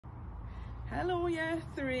Hello Year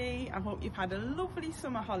 3, I hope you've had a lovely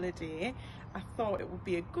summer holiday. I thought it would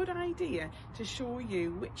be a good idea to show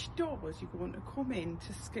you which doors you're going to come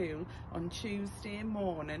into school on Tuesday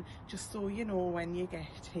morning, just so you know when you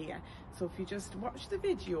get here. So if you just watch the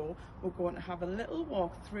video, we're going to have a little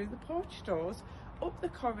walk through the porch doors, up the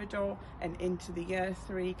corridor and into the Year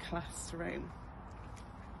 3 classroom.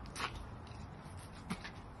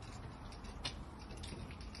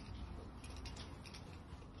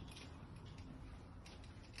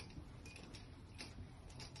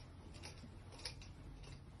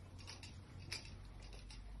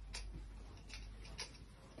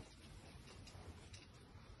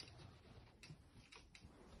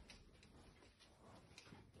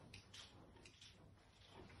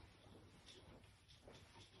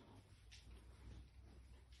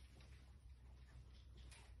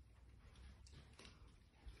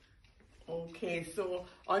 Okay, so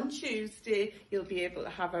on Tuesday you'll be able to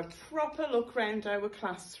have a proper look around our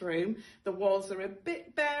classroom. The walls are a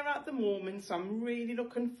bit bare at the moment, so I'm really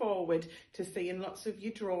looking forward to seeing lots of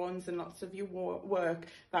your drawings and lots of your work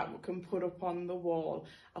that we can put up on the wall.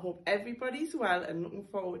 I hope everybody's well and looking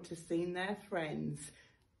forward to seeing their friends.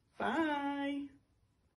 Bye.